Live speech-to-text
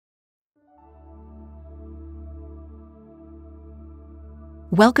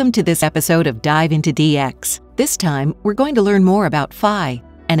Welcome to this episode of Dive into DX. This time, we're going to learn more about PSA,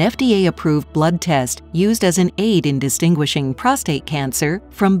 an FDA-approved blood test used as an aid in distinguishing prostate cancer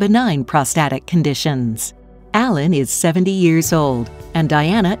from benign prostatic conditions. Alan is 70 years old, and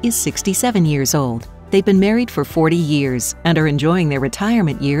Diana is 67 years old. They've been married for 40 years and are enjoying their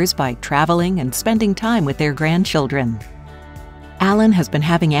retirement years by traveling and spending time with their grandchildren. Alan has been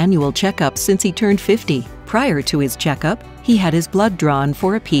having annual checkups since he turned 50. Prior to his checkup, he had his blood drawn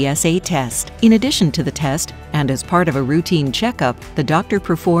for a PSA test. In addition to the test, and as part of a routine checkup, the doctor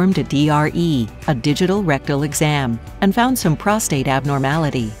performed a DRE, a digital rectal exam, and found some prostate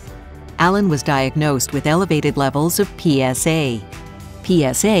abnormality. Alan was diagnosed with elevated levels of PSA.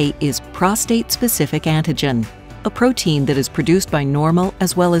 PSA is prostate-specific antigen, a protein that is produced by normal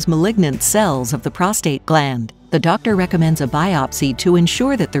as well as malignant cells of the prostate gland. The doctor recommends a biopsy to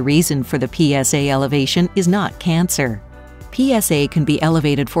ensure that the reason for the PSA elevation is not cancer. PSA can be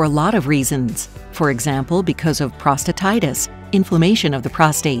elevated for a lot of reasons. For example, because of prostatitis, inflammation of the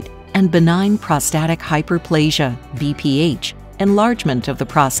prostate, and benign prostatic hyperplasia, BPH, enlargement of the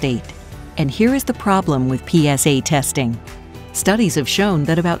prostate. And here is the problem with PSA testing. Studies have shown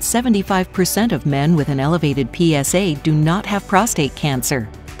that about 75% of men with an elevated PSA do not have prostate cancer.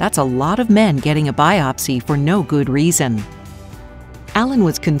 That's a lot of men getting a biopsy for no good reason. Alan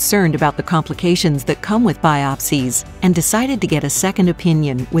was concerned about the complications that come with biopsies and decided to get a second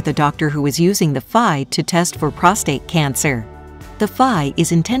opinion with a doctor who was using the PSA to test for prostate cancer. The PSA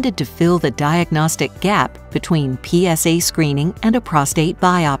is intended to fill the diagnostic gap between PSA screening and a prostate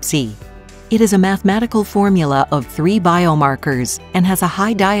biopsy. It is a mathematical formula of 3 biomarkers and has a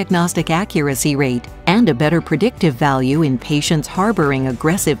high diagnostic accuracy rate and a better predictive value in patients harboring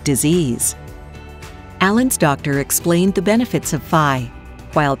aggressive disease. Alan's doctor explained the benefits of PSA.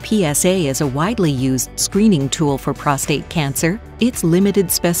 While PSA is a widely used screening tool for prostate cancer, its limited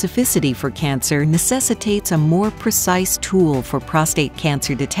specificity for cancer necessitates a more precise tool for prostate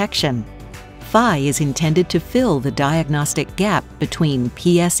cancer detection. PSA is intended to fill the diagnostic gap between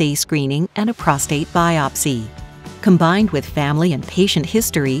PSA screening and a prostate biopsy. Combined with family and patient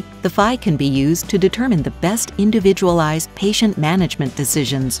history, the PSA can be used to determine the best individualized patient management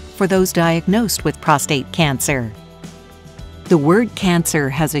decisions for those diagnosed with prostate cancer. The word cancer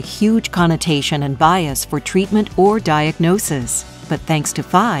has a huge connotation and bias for treatment or diagnosis, but thanks to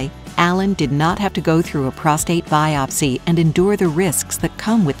PSA, Alan did not have to go through a prostate biopsy and endure the risks that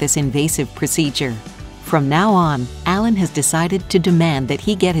come with this invasive procedure. From now on, Alan has decided to demand that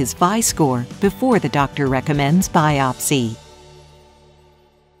he get his PSA score before the doctor recommends biopsy.